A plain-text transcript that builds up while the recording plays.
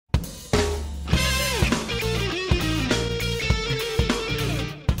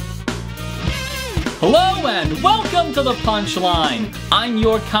Hello and welcome to The Punchline! I'm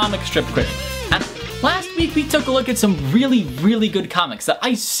your comic strip critic. And last week we took a look at some really good comics that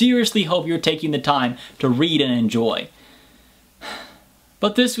I seriously hope you're taking the time to read and enjoy.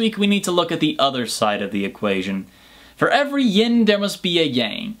 But this week we need to look at the other side of the equation. For every yin there must be a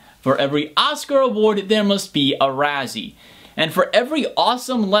yang. For every Oscar award there must be a Razzie. And for every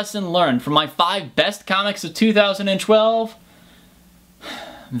awesome lesson learned from my 5 best comics of 2012,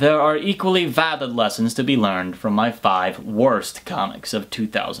 there are equally valid lessons to be learned from my 5 worst comics of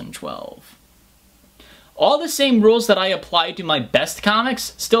 2012. All the same rules that I applied to my best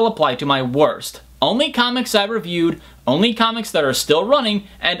comics still apply to my worst. Only comics I reviewed, only comics that are still running,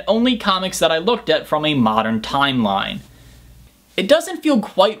 and only comics that I looked at from a modern timeline. It doesn't feel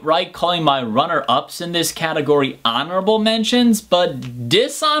quite right calling my runner-ups in this category honorable mentions, but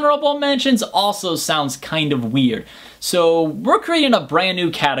dishonorable mentions also sounds kind of weird. So we're creating a brand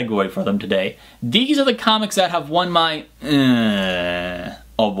new category for them today. These are the comics that have won my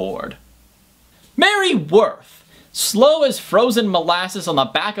award. Mary Worth. Slow as frozen molasses on the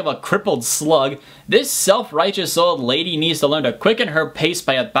back of a crippled slug, this self-righteous old lady needs to learn to quicken her pace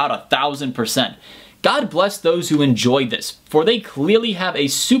by about 1,000%. God bless those who enjoy this, for they clearly have a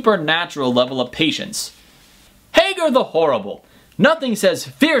supernatural level of patience. Hagar the Horrible. Nothing says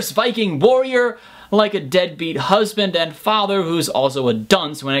fierce Viking warrior like a deadbeat husband and father who's also a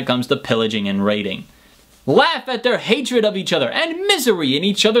dunce when it comes to pillaging and raiding. Laugh at their hatred of each other and misery in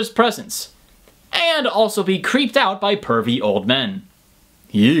each other's presence. And also be creeped out by pervy old men.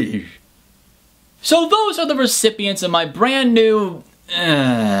 Yeesh. So those are the recipients of my brand new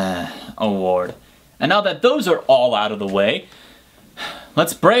award. And now that those are all out of the way,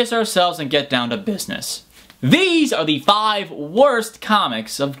 let's brace ourselves and get down to business. These are the 5 worst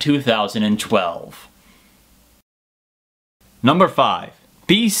comics of 2012. Number 5,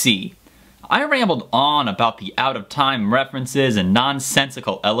 BC. I rambled on about the out-of-time references and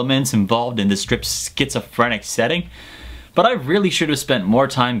nonsensical elements involved in the strip's schizophrenic setting, but I really should have spent more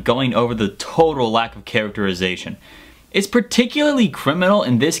time going over the total lack of characterization. It's particularly criminal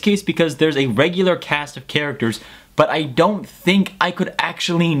in this case because there's a regular cast of characters, but I don't think I could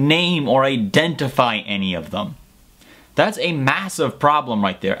actually name or identify any of them. That's a massive problem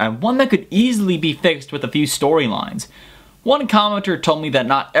right there, and one that could easily be fixed with a few storylines. One commenter told me that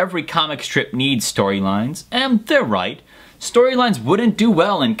not every comic strip needs storylines, and they're right. Storylines wouldn't do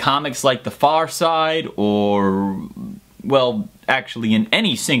well in comics like The Far Side or, well, actually in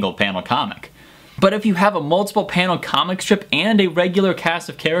any single panel comic. But if you have a multiple panel comic strip and a regular cast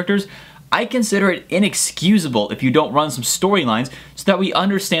of characters, I consider it inexcusable if you don't run some storylines so that we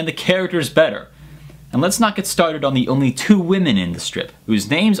understand the characters better. And let's not get started on the only 2 women in the strip, whose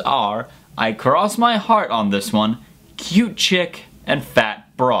names are, I cross my heart on this one, Cute Chick and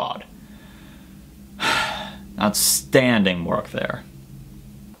Fat Broad. Outstanding work there.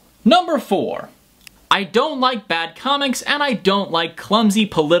 Number 4. I don't like bad comics and I don't like clumsy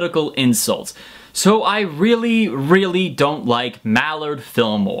political insults. So I really don't like Mallard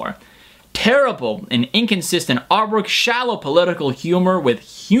Fillmore. Terrible and inconsistent artwork, shallow political humor with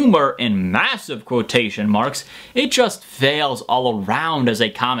humor in massive quotation marks. It just fails all around as a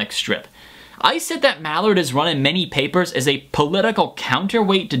comic strip. I said that Mallard is run in many papers as a political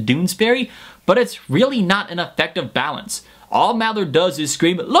counterweight to Doonesbury, but it's really not an effective balance. All Mallard does is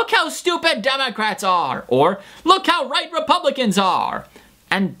scream, "Look how stupid Democrats are!" or "Look how right Republicans are!"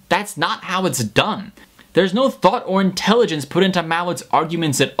 And that's not how it's done. There's no thought or intelligence put into Mallard's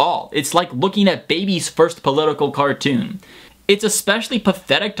arguments at all. It's like looking at Baby's first political cartoon. It's especially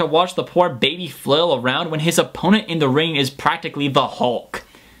pathetic to watch the poor baby flail around when his opponent in the ring is practically the Hulk.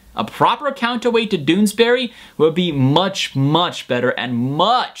 A proper counterweight to Doonesbury would be much better and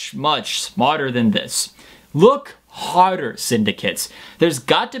much smarter than this. Look harder, syndicates. There's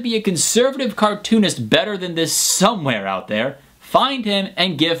got to be a conservative cartoonist better than this somewhere out there. Find him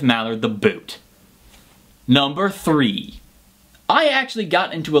and give Mallard the boot. Number 3. I actually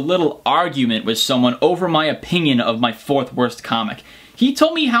got into a little argument with someone over my opinion of my 4th worst comic. He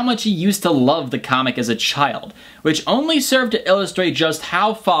told me how much he used to love the comic as a child, which only served to illustrate just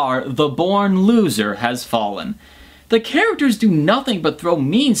how far the born loser has fallen. The characters do nothing but throw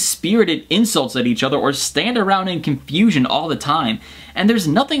mean-spirited insults at each other or stand around in confusion all the time, and there's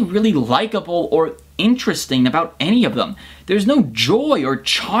nothing really likable or interesting about any of them. There's no joy or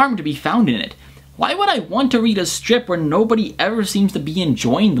charm to be found in it. Why would I want to read a strip where nobody ever seems to be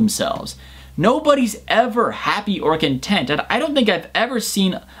enjoying themselves? Nobody's ever happy or content, and I don't think I've ever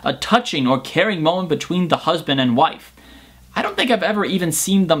seen a touching or caring moment between the husband and wife. I don't think I've ever even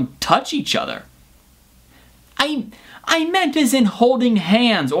seen them touch each other. I meant as in holding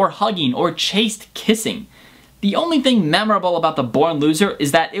hands or hugging or chaste kissing. The only thing memorable about The Born Loser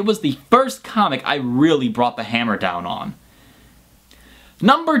is that it was the first comic I really brought the hammer down on.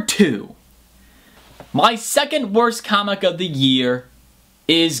 Number 2. My second worst comic of the year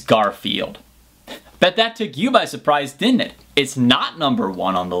is Garfield. Bet that took you by surprise, didn't it? It's not number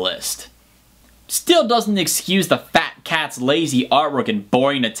 1 on the list. Still doesn't excuse the fat cat's lazy artwork and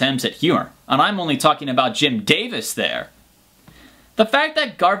boring attempts at humor, and I'm only talking about Jim Davis there. The fact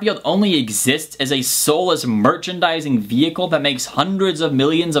that Garfield only exists as a soulless merchandising vehicle that makes hundreds of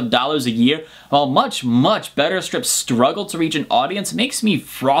millions of dollars a year, while much, much better strips struggle to reach an audience, makes me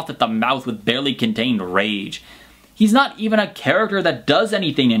froth at the mouth with barely contained rage. He's not even a character that does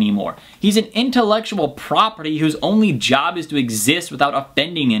anything anymore. He's an intellectual property whose only job is to exist without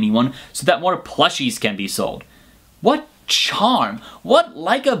offending anyone so that more plushies can be sold. What charm, what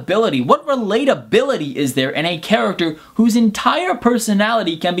likability, what relatability is there in a character whose entire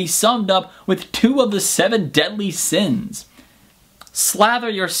personality can be summed up with 2 of the 7 deadly sins? Slather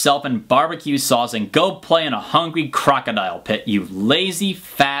yourself in barbecue sauce and go play in a hungry crocodile pit, you lazy,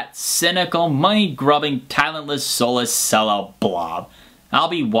 fat, cynical, money-grubbing, talentless, soulless sellout blob. I'll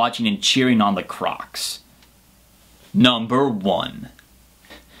be watching and cheering on the Crocs. Number 1.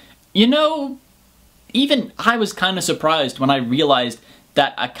 You know, even I was kind of surprised when I realized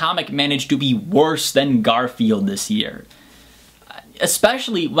that a comic managed to be worse than Garfield this year.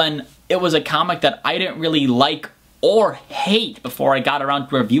 Especially when it was a comic that I didn't really like or hate before I got around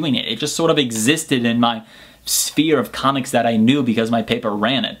to reviewing it. It just sort of existed in my sphere of comics that I knew because my paper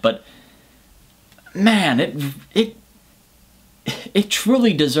ran it. But man, it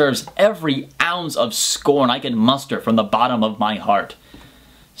truly deserves every ounce of scorn I can muster from the bottom of my heart.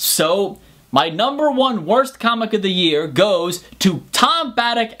 So my number 1 worst comic of the year goes to Tom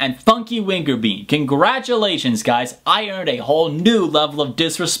Baddock and Funky Winkerbean. Congratulations, guys. I earned a whole new level of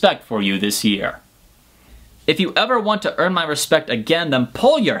disrespect for you this year. If you ever want to earn my respect again, then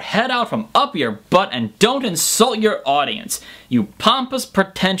pull your head out from up your butt and don't insult your audience, you pompous,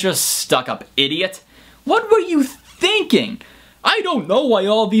 pretentious, stuck-up idiot. What were you thinking? I don't know why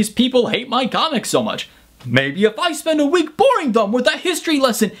all these people hate my comics so much. Maybe if I spend a week boring them with a history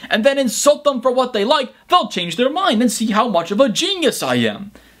lesson and then insult them for what they like, they'll change their mind and see how much of a genius I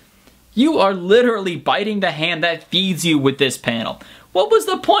am. You are literally biting the hand that feeds you with this panel. What was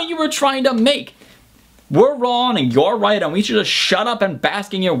the point you were trying to make? We're wrong and you're right and we should just shut up and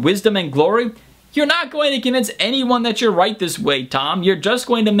bask in your wisdom and glory? You're not going to convince anyone that you're right this way, Tom. You're just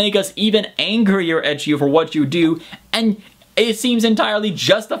going to make us even angrier at you for what you do, and it seems entirely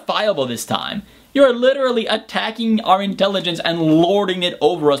justifiable this time. You're literally attacking our intelligence and lording it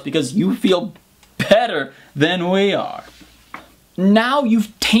over us because you feel better than we are. Now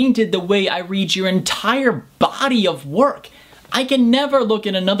you've tainted the way I read your entire body of work. I can never look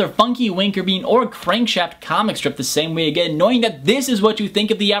at another Funky Winkerbean or Crankshaft comic strip the same way again, knowing that this is what you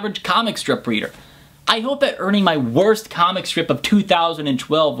think of the average comic strip reader. I hope that earning my worst comic strip of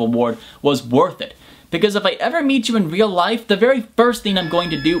 2012 award was worth it. Because if I ever meet you in real life, the very first thing I'm going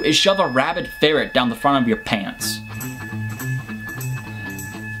to do is shove a rabid ferret down the front of your pants.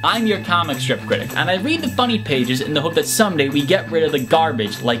 I'm your comic strip critic, and I read the funny pages in the hope that someday we get rid of the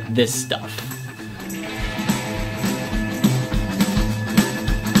garbage like this stuff.